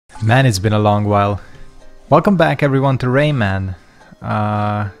Man, it's been a long while. Welcome back everyone to Rayman.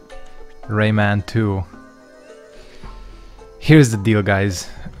 Rayman 2. Here's the deal, guys.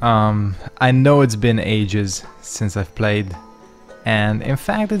 I know it's been ages since I've played. And in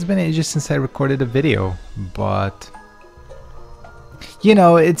fact, it's been ages since I recorded a video. But, you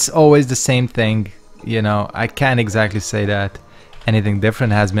know, it's always the same thing. You know, I can't exactly say that anything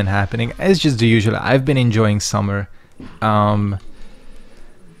different has been happening. It's just the usual. I've been enjoying summer.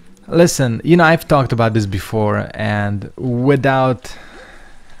 Listen, you know, I've talked about this before, and without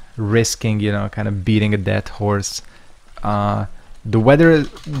risking, you know, kind of beating a dead horse, the weather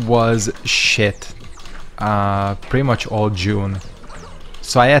was shit pretty much all June.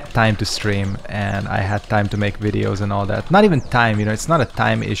 So I had time to stream, and I had time to make videos and all that. Not even time, you know, it's not a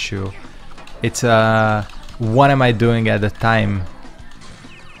time issue. It's what am I doing at the time?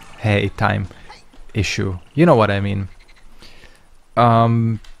 Hey, time issue. You know what I mean.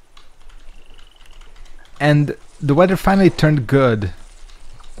 And the weather finally turned good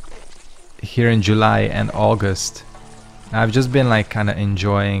here in July and August. I've just been like kind of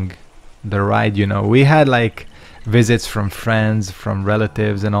enjoying the ride, you know. We had like visits from friends, from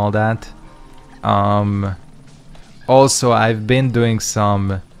relatives and all that. Also, I've been doing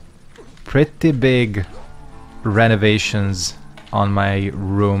some pretty big renovations on my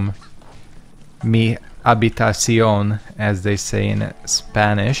room. Mi habitación, as they say in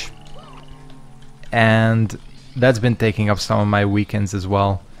Spanish. And that's been taking up some of my weekends as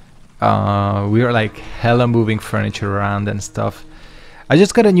well. We were like hella moving furniture around and stuff. I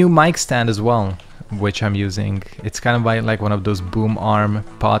just got a new mic stand as well, which I'm using. It's kind of like one of those boom arm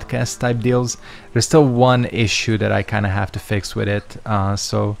podcast type deals. There's still one issue that I kind of have to fix with it.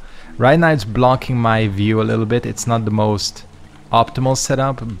 So right now it's blocking my view a little bit. It's not the most optimal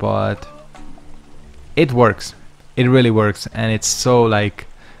setup, but it works. It really works, and it's so like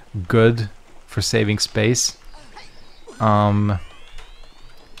good for saving space. But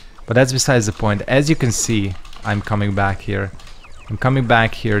that's besides the point. As you can see, I'm coming back here. I'm coming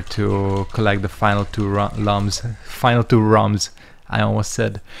back here to collect the final two rums. I almost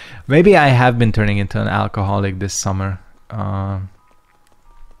said. Maybe I have been turning into an alcoholic this summer. Well,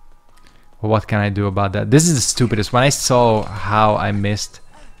 what can I do about that? This is the stupidest. When I saw how I missed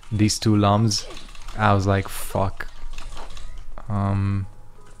these two lums, I was like, fuck.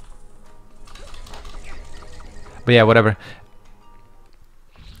 But yeah, whatever.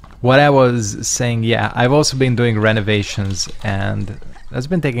 What I was saying, yeah, I've also been doing renovations, and that's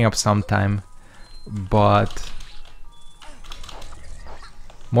been taking up some time. But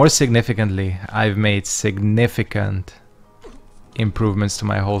more significantly, I've made significant improvements to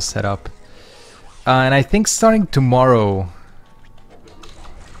my whole setup. And I think starting tomorrow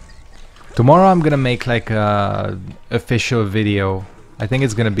I'm gonna make like a official video. I think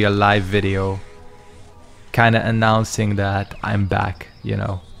it's gonna be a live video, kind of announcing that I'm back, you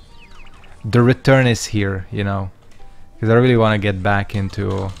know. The return is here, you know, because I really want to get back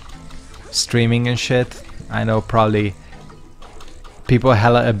into streaming and shit. I know probably people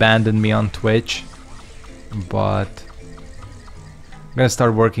hella abandoned me on Twitch, but I'm gonna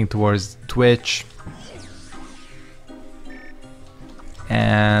start working towards Twitch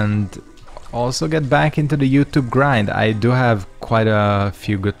and also get back into the YouTube grind. I do have quite a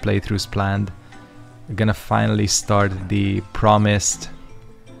few good playthroughs planned. I'm gonna finally start the promised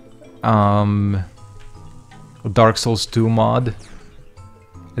Dark Souls 2 mod.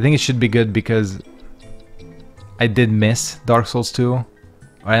 I think it should be good because I did miss Dark Souls 2.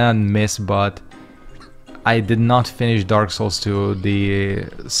 I didn't miss, but I did not finish Dark Souls 2, the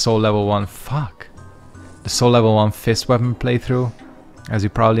Soul Level 1, the Soul Level 1 fist weapon playthrough, as you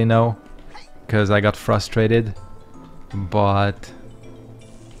probably know, because I got frustrated, but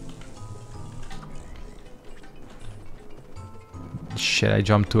shit, I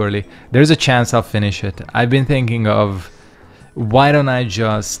jumped too early. There's a chance I'll finish it. I've been thinking of, why don't I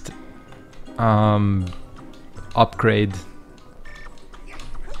just upgrade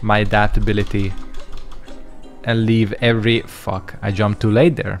my adaptability and leave every... Fuck, I jumped too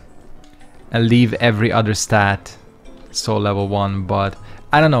late there. And leave every other stat Soul Level 1, but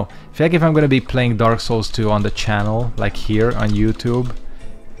I don't know. I feel like if I'm gonna be playing Dark Souls 2 on the channel, like here on YouTube,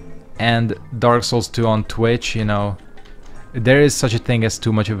 and Dark Souls 2 on Twitch, you know, there is such a thing as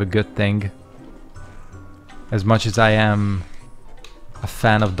too much of a good thing. As much as I am a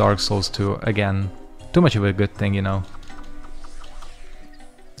fan of Dark Souls 2, again, too much of a good thing, you know.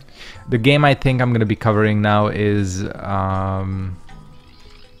 The game I think I'm gonna be covering now is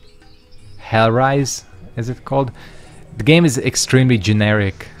Hellrise, is it called? The game is extremely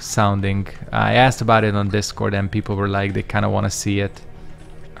generic sounding. I asked about it on Discord and people were like they kind of want to see it.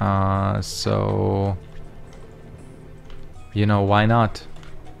 So you know, why not?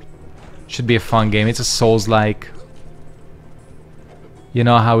 Should be a fun game. It's a Souls-like. You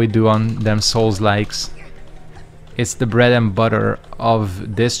know how we do on them Souls-likes. It's the bread and butter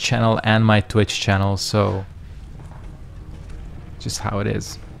of this channel and my Twitch channel, so just how it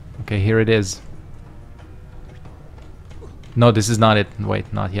is. Okay, here it is. No, this is not it.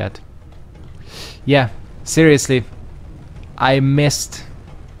 Wait, not yet. Yeah, seriously, I missed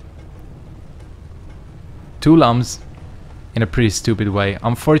 2 lums in a pretty stupid way.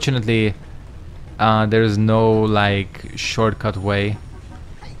 Unfortunately, there's no like shortcut way.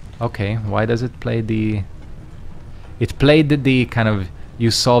 Okay, why does it play the... It played the kind of you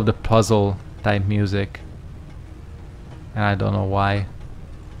solve the puzzle type music. And I don't know why.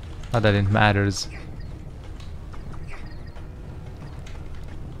 Not that it matters.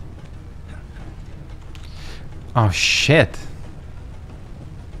 Oh shit.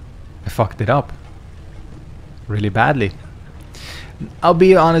 I fucked it up. Really badly. I'll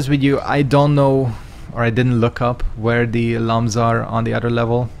be honest with you, I don't know, or I didn't look up where the lums are on the other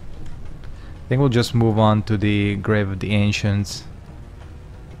level. I think we'll just move on to the Grave of the Ancients,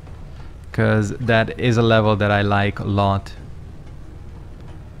 because that is a level that I like a lot.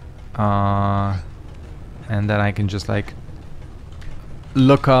 And then I can just like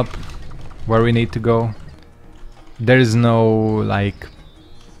look up where we need to go. There is no like,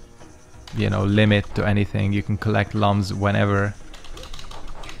 you know, limit to anything. You can collect lums whenever.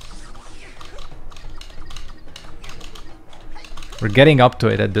 We're getting up to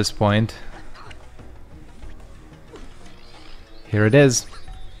it at this point. Here it is.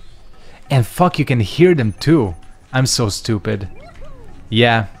 And fuck, you can hear them too. I'm so stupid.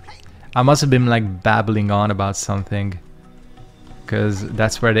 Yeah, I must have been like babbling on about something, because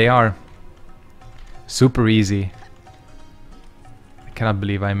that's where they are. Super easy. I cannot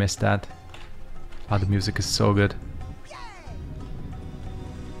believe I missed that. Oh, the music is so good.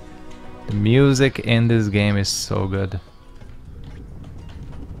 The music in this game is so good.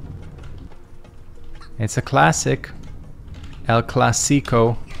 It's a classic. El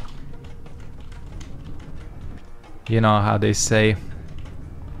Clasico. You know how they say.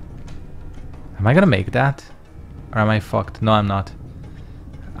 Am I gonna make that? Or am I fucked? No, I'm not.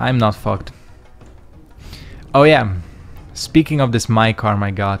 I'm not fucked. Oh yeah. Speaking of this mic arm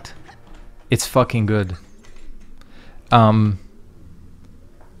I got. It's fucking good. You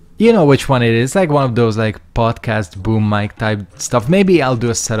know which one it is. Like one of those like podcast boom mic type stuff. Maybe I'll do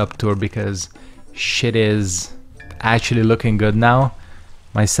a setup tour because shit is actually looking good now.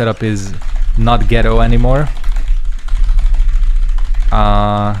 My setup is not ghetto anymore.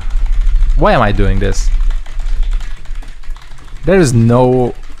 Why am I doing this? There is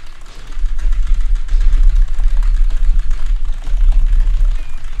no...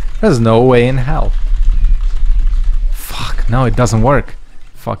 There's no way in hell. Fuck, no, it doesn't work.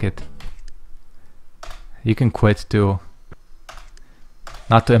 Fuck it. You can quit too.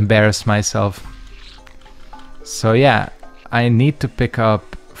 Not to embarrass myself. So yeah, I need to pick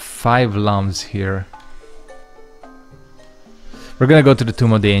up 5 lums here. We're gonna go to the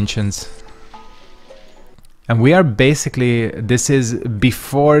Tomb of the Ancients. And we are basically... This is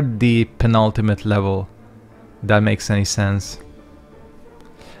before the penultimate level. If that makes any sense.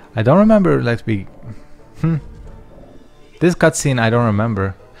 I don't remember, let me... This cutscene I don't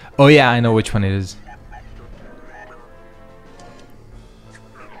remember. Oh yeah, I know which one it is.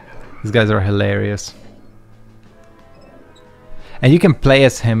 These guys are hilarious. And you can play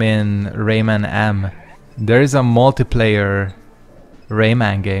as him in Rayman M. There is a multiplayer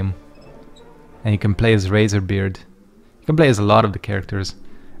Rayman game. And you can play as Razorbeard. You can play as a lot of the characters.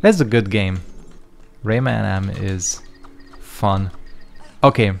 That's a good game. Rayman M is fun.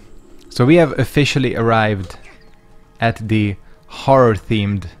 Okay, so we have officially arrived at the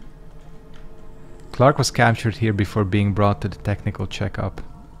horror-themed. Clark was captured here before being brought to the technical checkup.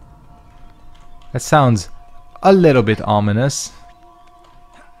 That sounds a little bit ominous.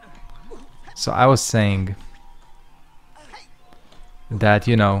 So I was saying that,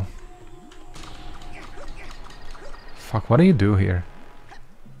 you know... Fuck, what do you do here?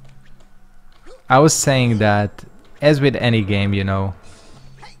 I was saying that, as with any game, you know...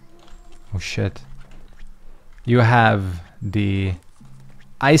 Oh shit. You have the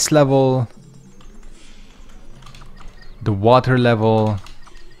ice level, the water level,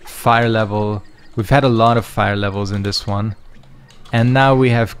 fire level. We've had a lot of fire levels in this one. And now we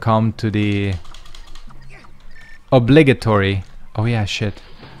have come to the obligatory... Oh yeah, shit.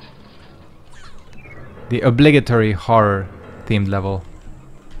 The obligatory horror themed level.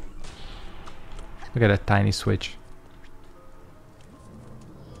 Look at that tiny switch.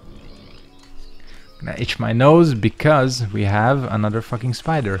 Gonna itch my nose because we have another fucking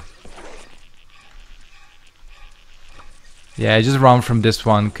spider. Yeah, I just run from this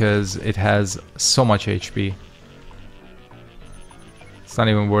one because it has so much HP. It's not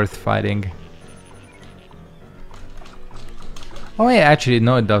even worth fighting. Oh yeah, actually,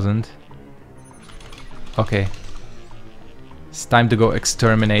 no it doesn't. Okay. It's time to go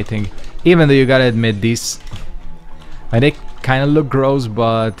exterminating. Even though you gotta admit these... they kinda look gross,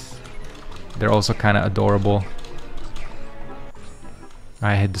 but they're also kinda adorable.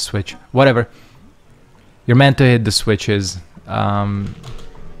 I hit the switch. Whatever. You're meant to hit the switches.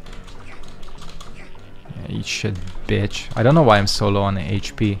 You shit, bitch. I don't know why I'm so low on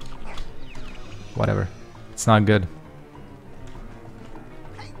HP. Whatever. It's not good.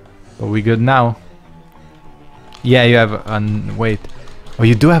 But we good now. Yeah, you have wait. Oh,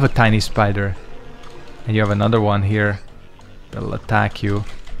 you do have a tiny spider. And you have another one here that'll attack you.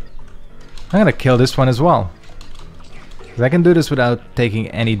 I'm gonna kill this one as well. 'Cause I can do this without taking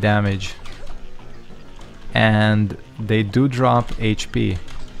any damage. And they do drop HP.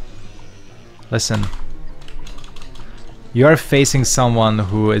 Listen. You're facing someone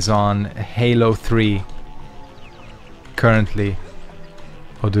who is on Halo 3 currently.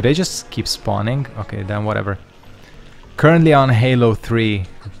 Oh, do they just keep spawning? Okay, then whatever. Currently on Halo 3,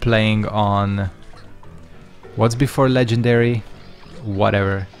 playing on... What's before Legendary?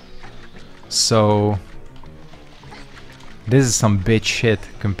 Whatever. So... This is some bitch shit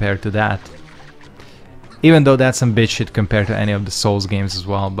compared to that. Even though that's some bitch shit compared to any of the Souls games as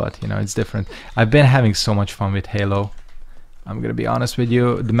well, but you know, it's different. I've been having so much fun with Halo. I'm gonna be honest with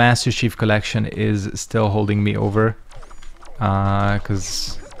you, the Master Chief Collection is still holding me over.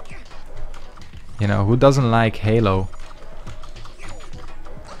 Cause... You know, who doesn't like Halo?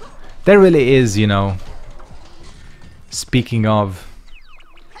 There really is, you know... Speaking of...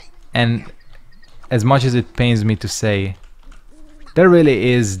 And as much as it pains me to say, there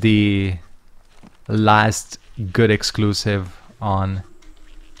really is the last good exclusive on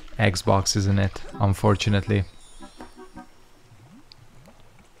Xbox, isn't it? Unfortunately. I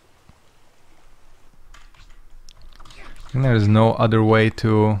think there's no other way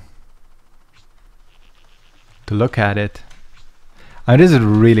to look at it. And this is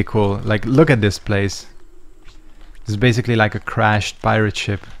really cool. Like, look at this place. It's basically like a crashed pirate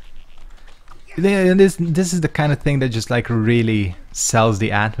ship. This is the kind of thing that just like really sells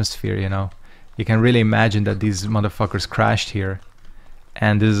the atmosphere, you know. You can really imagine that these motherfuckers crashed here,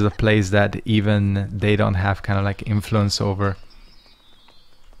 and this is a place that even they don't have kind of like influence over.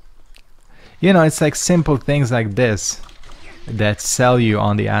 You know, it's like simple things like this that sell you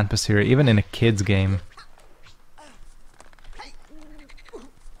on the atmosphere, even in a kid's game.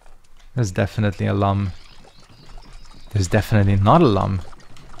 There's definitely a lum. There's definitely not a lum.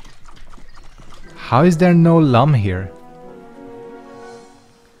 How is there no lum here?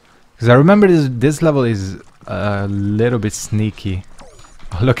 Because I remember this level is a little bit sneaky.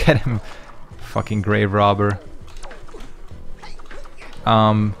 Oh, look at him. Fucking grave robber.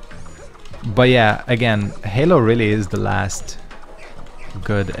 But yeah, again, Halo really is the last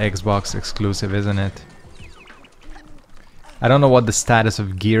good Xbox exclusive, isn't it? I don't know what the status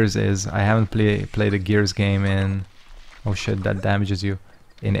of Gears is. I haven't played a Gears game in... Oh shit, that damages you.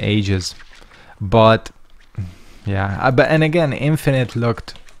 In ages. But... Yeah, and again, Infinite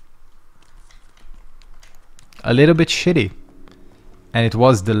looked a little bit shitty. And it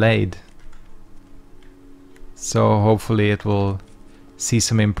was delayed. So hopefully it will see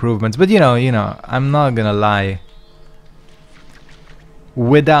some improvements. But you know, I'm not gonna lie.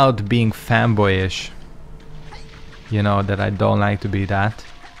 Without being fanboyish, you know, that I don't like to be that.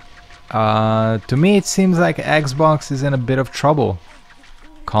 To me it seems like Xbox is in a bit of trouble,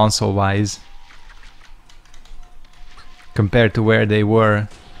 console-wise, compared to where they were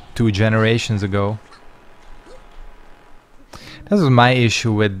 2 generations ago. This was my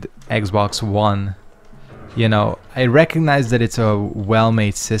issue with Xbox One. You know, I recognize that it's a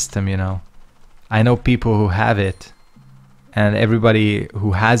well-made system, you know. I know people who have it, and everybody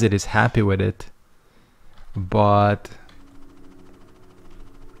who has it is happy with it. But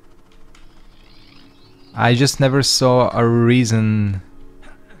I just never saw a reason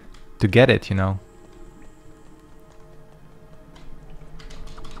to get it, you know.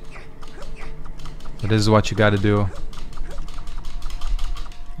 So this is what you gotta do.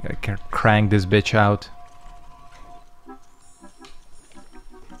 You gotta crank this bitch out.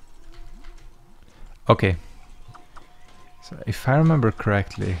 Okay. So if I remember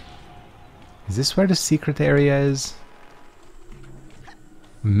correctly, is this where the secret area is?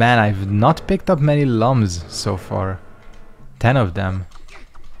 Man, I've not picked up many lums so far. 10 of them.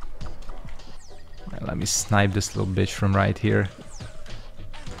 Let me snipe this little bitch from right here.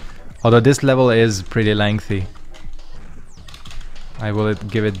 Although this level is pretty lengthy. I will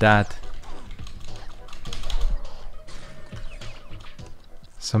give it that.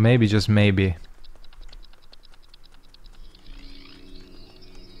 So maybe, just maybe.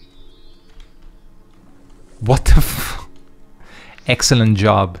 What the f... Excellent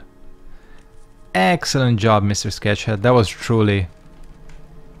job. Excellent job, MrSketchead. That was truly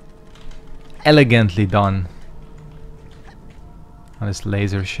elegantly done. On this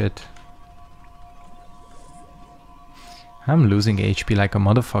laser shit. I'm losing HP like a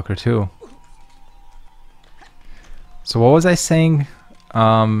motherfucker too. So what was I saying?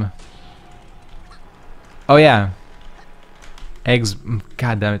 Oh yeah. Eggs.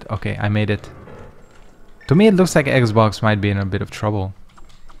 God damn it. Okay, I made it. To me it looks like Xbox might be in a bit of trouble.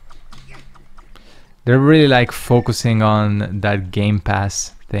 They're really like focusing on that Game Pass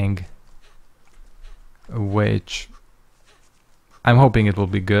thing, which I'm hoping it will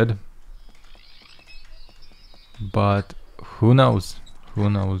be good, but who knows? Who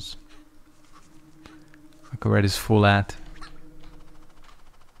knows? Look where this fool at.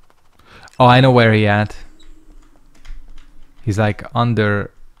 Oh, I know where he at. He's like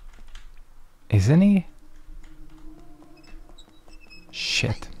under, isn't he?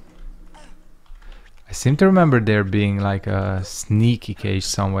 Shit. I seem to remember there being like a sneaky cage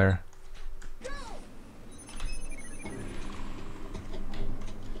somewhere.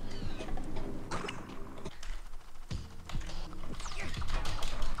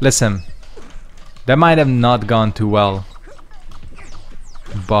 Listen, that might have not gone too well,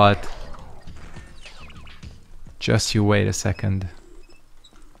 but just you wait a second.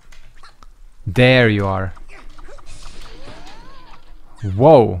 There you are.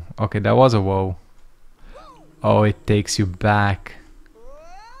 Whoa. Okay, that was a whoa. Oh, it takes you back.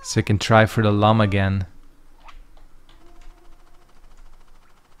 So you can try for the lum again.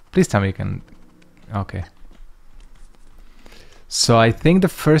 Please tell me you can... Okay. So I think the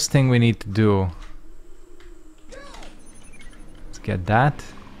first thing we need to do... Let's get that.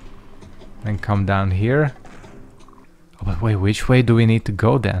 Then come down here. Oh, but wait, which way do we need to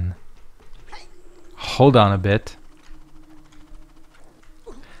go then? Hold on a bit.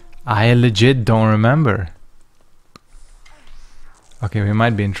 I legit don't remember. Okay, we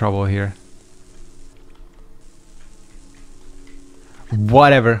might be in trouble here.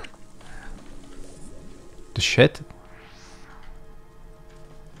 Whatever. The shit?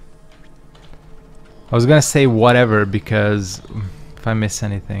 I was gonna say whatever because if I miss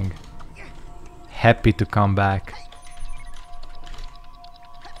anything, happy to come back.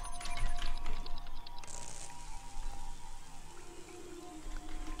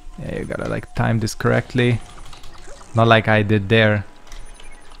 Yeah, you gotta like time this correctly. Not like I did there.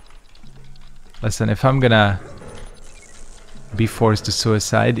 Listen, if I'm gonna be forced to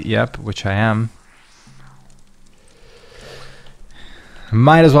suicide, yep, which I am,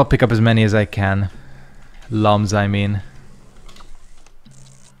 might as well pick up as many as I can. Lums, I mean.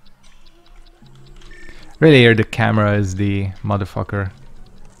 Really here the camera is the motherfucker.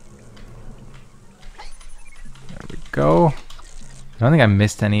 There we go. I don't think I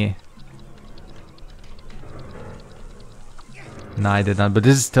missed any. No, I did not, but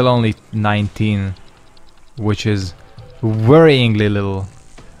this is still only 19, which is worryingly little.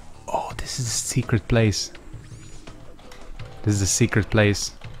 Oh, this is a secret place. This is a secret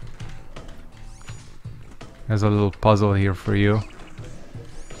place. There's a little puzzle here for you.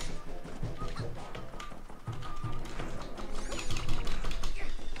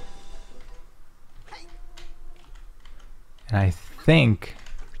 And I think...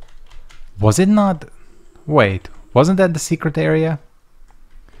 Was it not... Wait, wasn't that the secret area?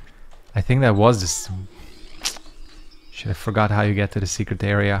 I think that was this... Shit, I forgot how you get to the secret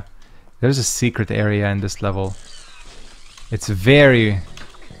area. There's a secret area in this level. It's very...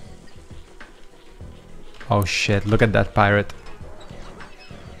 Oh shit, look at that pirate.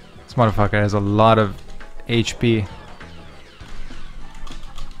 This motherfucker has a lot of HP.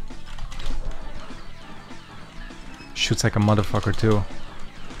 Shoots like a motherfucker too.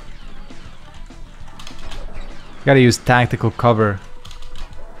 Gotta use tactical cover.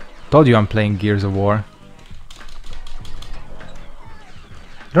 Told you I'm playing Gears of War.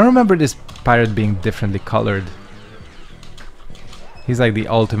 I don't remember this pirate being differently colored. He's like the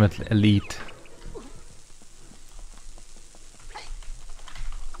ultimate elite.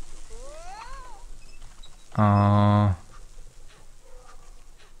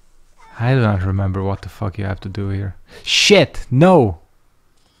 I do not remember what the fuck you have to do here. Shit! No!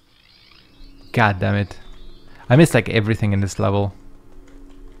 God damn it. I missed like everything in this level.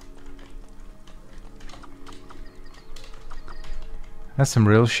 That's some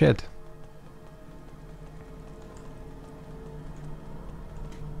real shit.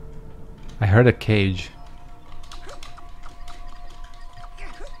 I heard a cage.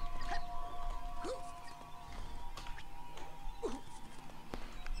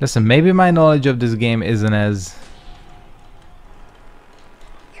 Listen, maybe my knowledge of this game isn't as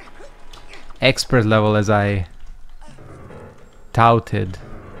expert level as I touted.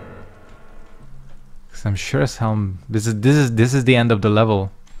 Cause I'm sure as hell this is the end of the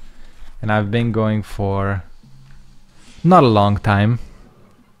level, and I've been going for not a long time.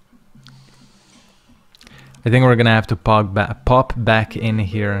 I think we're gonna have to pop back in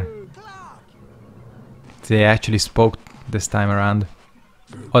here. They actually spoke this time around.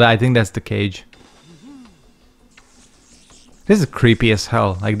 Oh, I think that's the cage. This is creepy as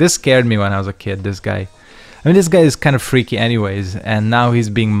hell. Like, this scared me when I was a kid, this guy. I mean, this guy is kind of freaky anyways, and now he's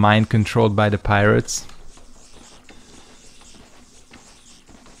being mind controlled by the pirates.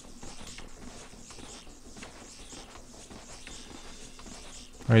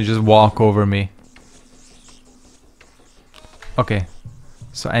 Or he just walk over me. Okay.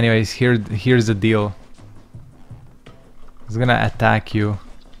 So anyways, here's the deal. He's gonna attack you.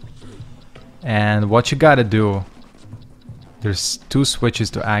 And what you gotta do, there's 2 switches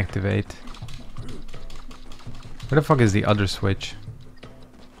to activate. Where the fuck is the other switch?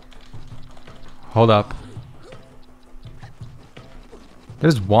 Hold up.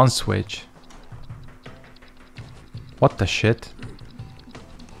 There's 1 switch. What the shit?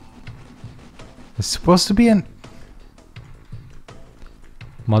 It's supposed to be an...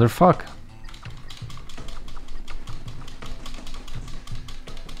 Motherfuck.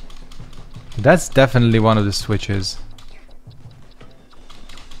 That's definitely one of the switches.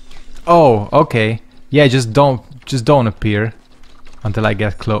 Oh, okay. Yeah, just don't appear until I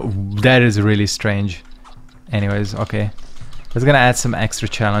get close. That is really strange. Anyways, okay. That's gonna add some extra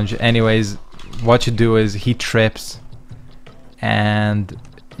challenge. Anyways, what you do is he trips and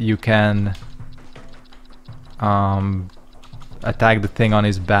you can attack the thing on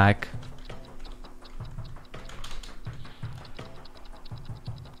his back.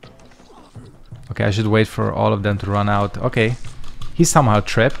 Okay, I should wait for all of them to run out. Okay, he somehow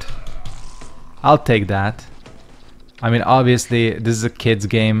tripped. I'll take that. I mean, obviously, this is a kid's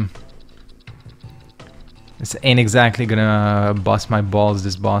game. This ain't exactly gonna bust my balls,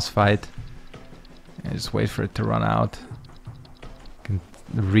 this boss fight. I just wait for it to run out. Can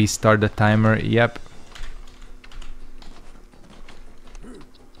restart the timer. Yep.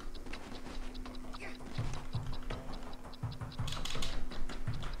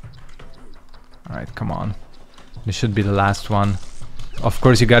 Alright, come on. This should be the last one. Of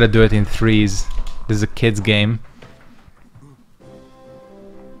course, you gotta do it in 3s. This is a kid's game.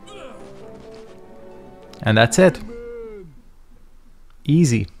 And that's it.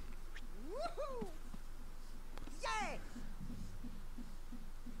 Easy.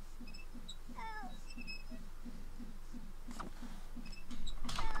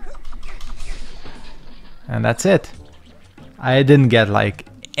 And that's it. I didn't get like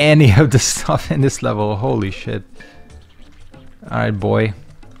any of the stuff in this level. Holy shit. Alright, boy.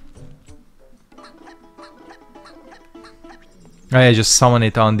 Oh yeah, just summon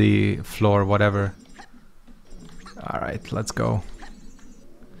it on the floor, whatever. Alright, let's go.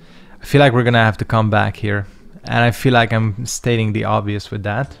 I feel like we're gonna have to come back here. And I feel like I'm stating the obvious with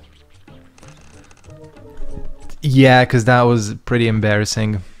that. Yeah, because that was pretty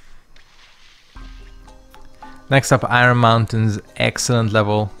embarrassing. Next up, Iron Mountains, excellent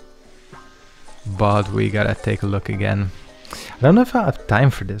level. But we gotta take a look again. I don't know if I have time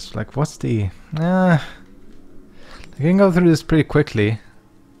for this. Like, what's the... I can go through this pretty quickly.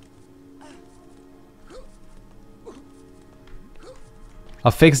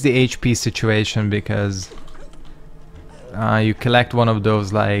 I'll fix the HP situation because you collect one of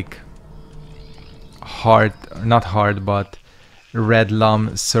those like not hard, but red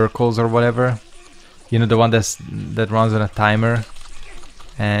lum circles or whatever. You know, the one that runs on a timer,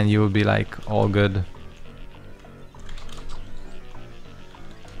 and you will be like all good.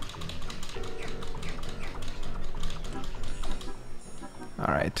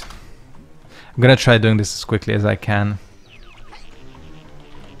 Alright. I'm gonna try doing this as quickly as I can.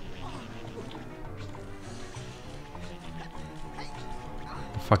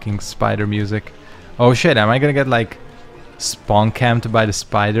 Fucking spider music. Oh shit, am I gonna get like spawn camped by the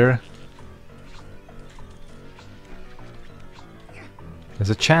spider? There's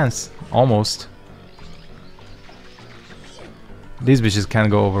a chance, almost. These bitches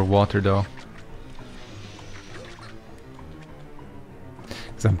can't go over water though.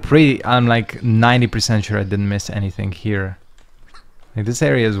 I'm like 90% sure I didn't miss anything here. Like, this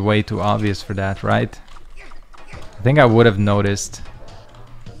area is way too obvious for that, right? I think I would have noticed.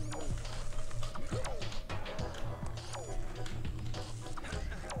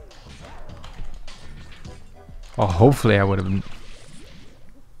 Oh, hopefully I would have...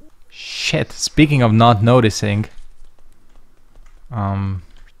 Shit, speaking of not noticing...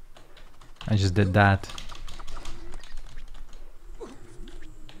 I just did that.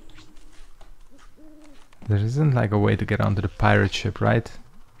 There isn't like a way to get onto the pirate ship, right?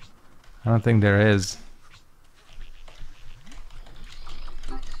 I don't think there is.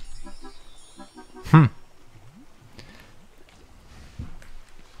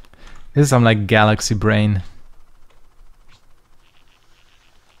 This is some like galaxy brain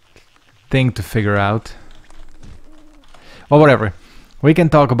thing to figure out. Well, whatever. We can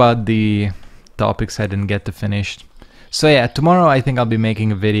talk about the topics I didn't get to finish. So yeah, tomorrow I think I'll be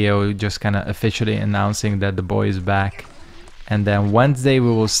making a video just kind of officially announcing that the boy is back. And then Wednesday we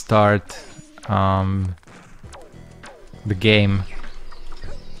will start the game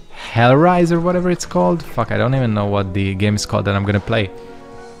Hellrise or whatever it's called. Fuck, I don't even know what the game is called that I'm gonna play.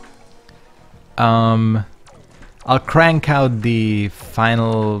 I'll crank out the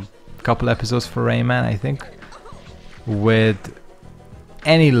final couple episodes for Rayman, I think. With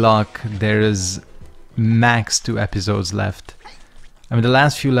any luck, there is max 2 episodes left. I mean, the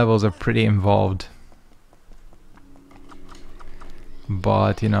last few levels are pretty involved.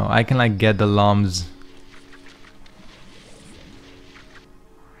 But, you know, I can like get the LOMs.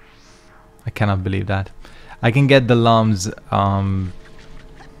 I cannot believe that. I can get the LOMs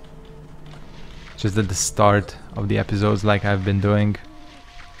just at the start of the episodes like I've been doing.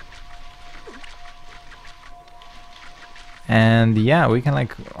 And yeah, we can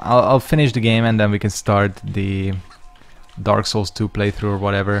like, I'll finish the game and then we can start the Dark Souls 2 playthrough or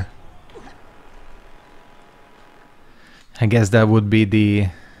whatever. I guess that would be the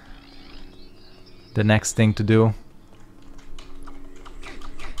next thing to do.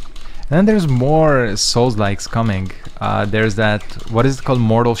 And then there's more Souls-likes coming. There's that, what is it called,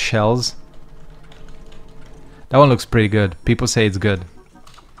 Mortal Shells? That one looks pretty good. People say it's good.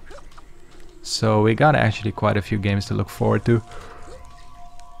 So we got actually quite a few games to look forward to.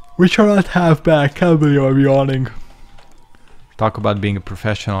 Which are not half bad. Can't believe I'm yawning. Talk about being a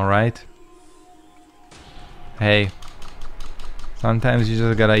professional, right? Hey. Sometimes you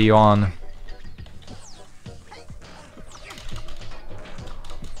just gotta yawn.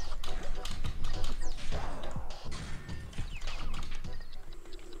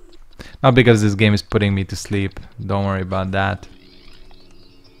 Not because this game is putting me to sleep. Don't worry about that.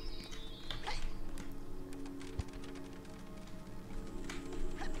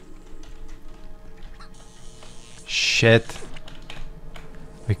 Shit.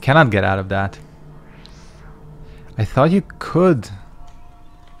 We cannot get out of that. I thought you could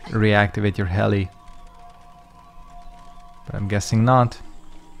reactivate your heli. But I'm guessing not.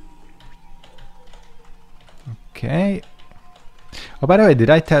 Okay. Oh, by the way, did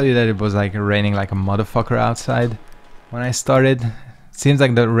I tell you that it was like raining like a motherfucker outside when I started? Seems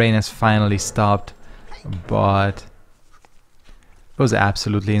like the rain has finally stopped, but it was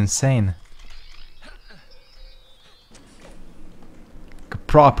absolutely insane. Like a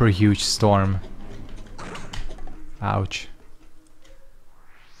proper huge storm. Ouch.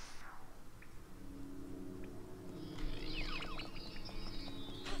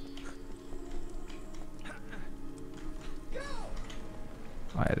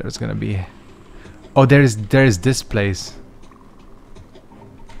 Alright, there's gonna be... Oh, there's this place.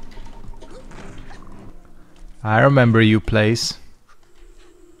 I remember you, place.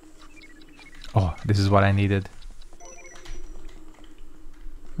 Oh, this is what I needed.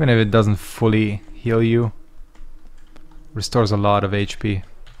 Even if it doesn't fully heal you, restores a lot of HP.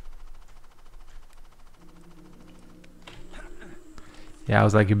 Yeah, I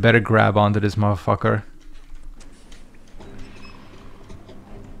was like, you better grab onto this motherfucker.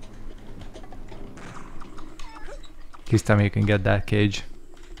 Please tell me you can get that cage.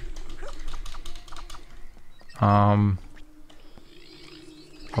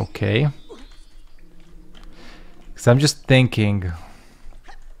 Okay. Because I'm just thinking...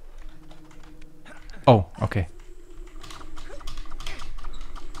 Oh, okay.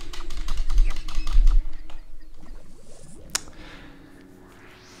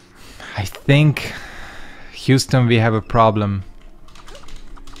 I think, Houston, we have a problem.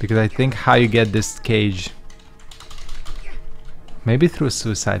 Because I think how you get this cage... Maybe through a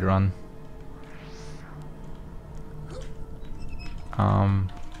suicide run.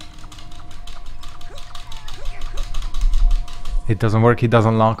 It doesn't work, he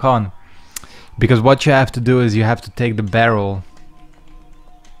doesn't lock on. Because what you have to do is you have to take the barrel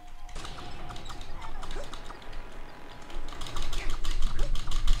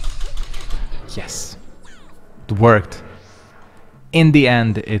Yes. It worked. In the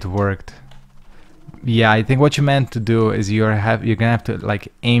end, it worked. Yeah, I think what you meant to do is you're gonna have to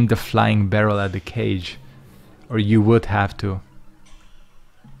like aim the flying barrel at the cage, or you would have to.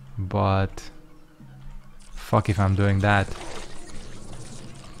 But fuck if I'm doing that.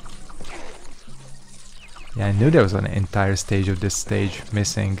 Yeah, I knew there was an entire stage of this stage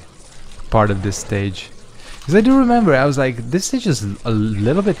missing, part of this stage. Because I do remember, I was like, this stage is a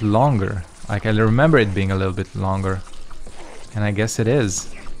little bit longer. Like, I remember it being a little bit longer. And I guess it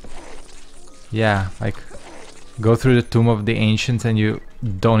is. Yeah, like, go through the Tomb of the Ancients and you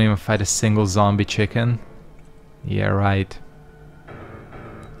don't even fight a single zombie chicken. Yeah, right.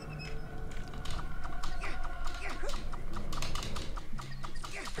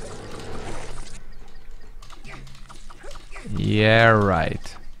 Yeah,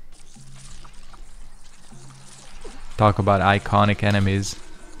 right. Talk about iconic enemies.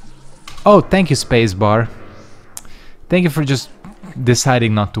 Oh, thank you, Spacebar. Thank you for just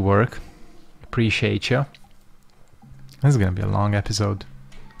deciding not to work. Appreciate you. This is gonna be a long episode.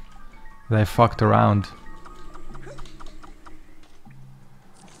 I fucked around.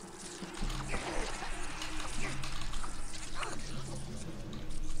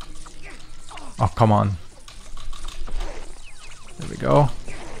 Oh, come on. There we go.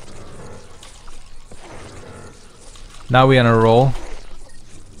 Now we're on a roll.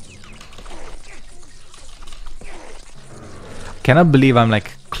 Cannot believe I'm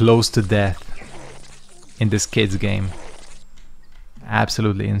like close to death in this kid's game.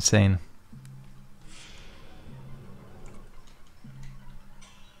 Absolutely insane.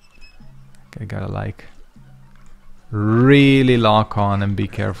 I gotta like really lock on and be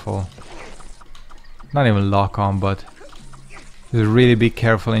careful. Not even lock on, but just really be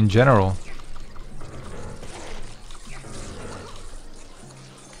careful in general.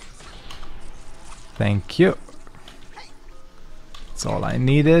 Thank you. That's all I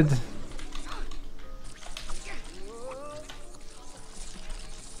needed.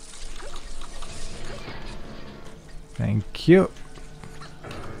 Thank you.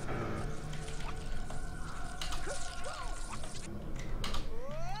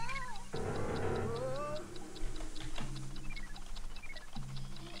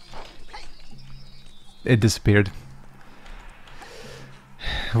 It disappeared.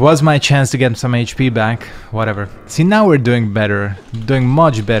 Was my chance to get some HP back. Whatever. See, now we're doing better. Doing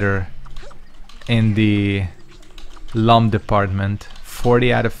much better in the LUM department.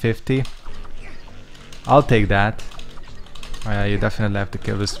 40 out of 50. I'll take that. Oh yeah, you definitely have to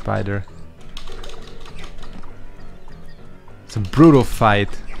kill the spider. It's a brutal fight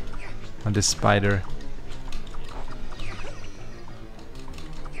on this spider.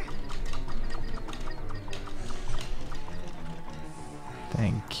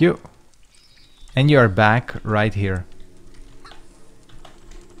 Thank you. And you are back right here.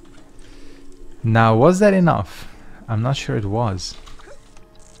 Now, was that enough? I'm not sure it was.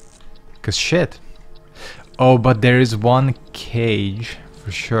 'Cause shit. Oh, but there is one cage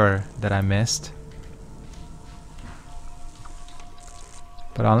for sure that I missed.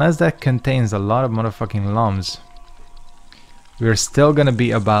 But unless that contains a lot of motherfucking LUMs, we're still gonna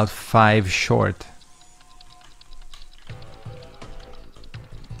be about 5 short.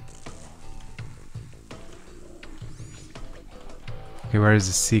 Okay, where is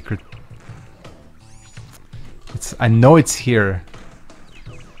the secret? I know it's here.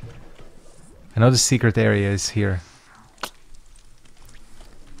 I know the secret area is here.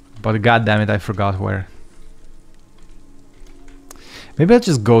 But goddammit, I forgot where. Maybe I'll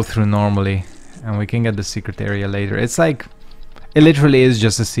just go through normally and we can get the secret area later. It's like, it literally is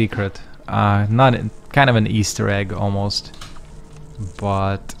just a secret. Not kind of an Easter egg almost.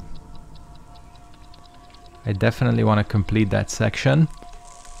 But I definitely want to complete that section.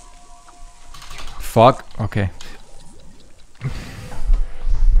 Fuck. Okay.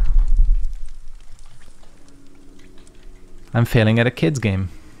 I'm failing at a kids game.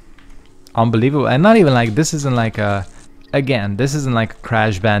 Unbelievable. And not even like, this isn't like a, again, this isn't like a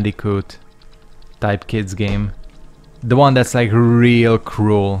Crash Bandicoot type kids game. The one that's like real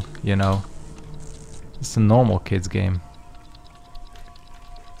cruel, you know. It's a normal kids game.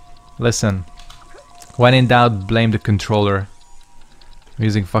 Listen, when in doubt, blame the controller. I'm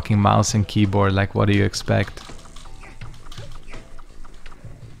using fucking mouse and keyboard, like what do you expect?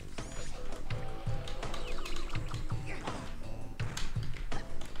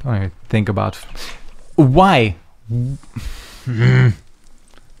 Don't even think about why.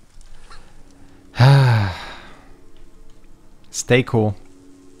 Stay cool.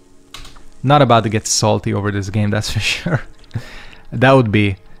 Not about to get salty over this game, that's for sure. That would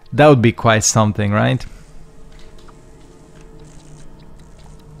be That would be quite something, right?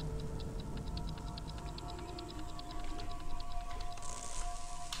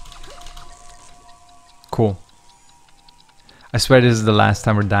 Cool. I swear this is the last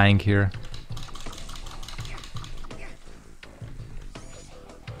time we're dying here.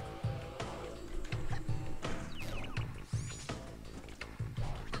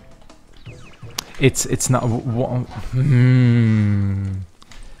 It's not.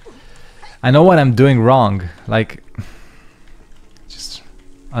 I know what I'm doing wrong. Like, just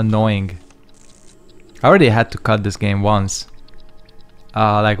annoying. I already had to cut this game once.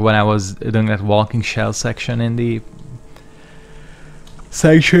 Like when I was doing that walking shell section in the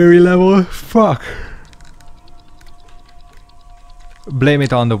sanctuary level. Fuck. Blame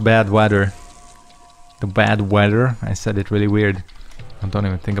it on the bad weather. The bad weather. I said it really weird. I don't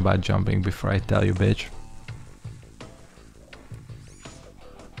even think about jumping before I tell you, bitch.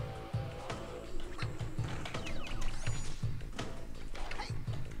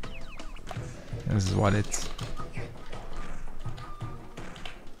 This is what it's...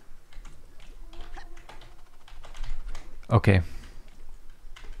 Okay.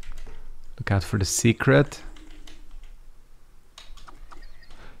 Look out for the secret.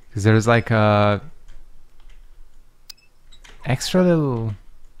 Because there's like a... extra little...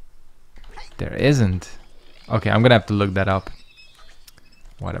 There isn't. Okay, I'm gonna have to look that up.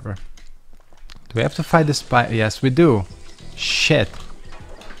 Whatever. Do we have to fight the spy? Yes, we do. Shit.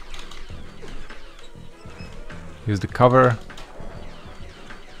 Use the cover.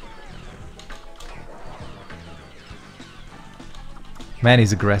 Man,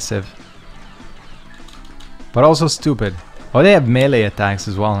 he's aggressive. But also stupid. Oh, they have melee attacks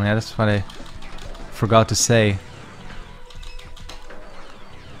as well. Yeah, that's what I forgot to say.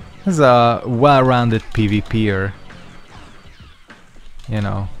 He's a well-rounded PvPer. You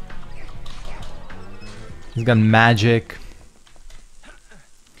know. He's got magic.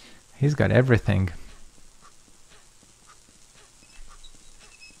 He's got everything.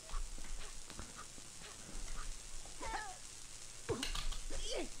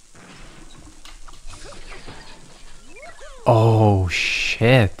 Oh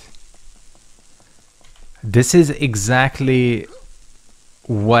shit. This is exactly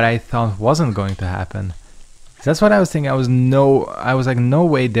what I thought wasn't going to happen. That's what I was thinking. I was like, no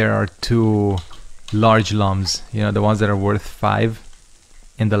way there are two large lumps, you know, the ones that are worth 5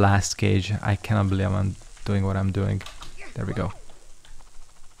 in the last cage. I cannot believe I'm doing what I'm doing. There we go.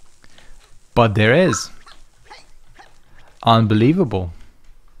 But there is. Unbelievable.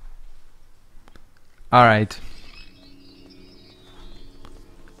 Alright.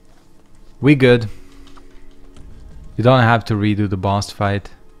 We good. You don't have to redo the boss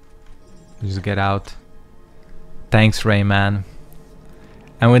fight. Just get out. Thanks, Rayman.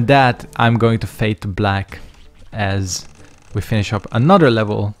 And with that, I'm going to fade to black as we finish up another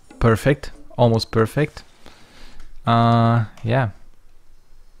level. Perfect. Almost perfect. Yeah.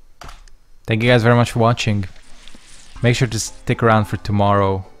 Thank you guys very much for watching. Make sure to stick around for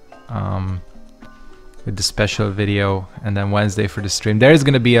tomorrow. With the special video, and then Wednesday for the stream. There is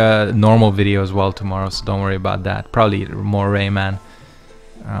going to be a normal video as well tomorrow, so don't worry about that. Probably more Rayman.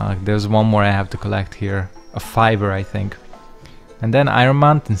 There's one more I have to collect here. A 5er, I think. And then Iron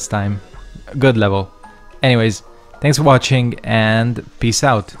Mountain's time. Good level. Anyways, thanks for watching, and peace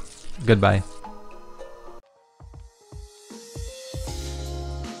out. Goodbye.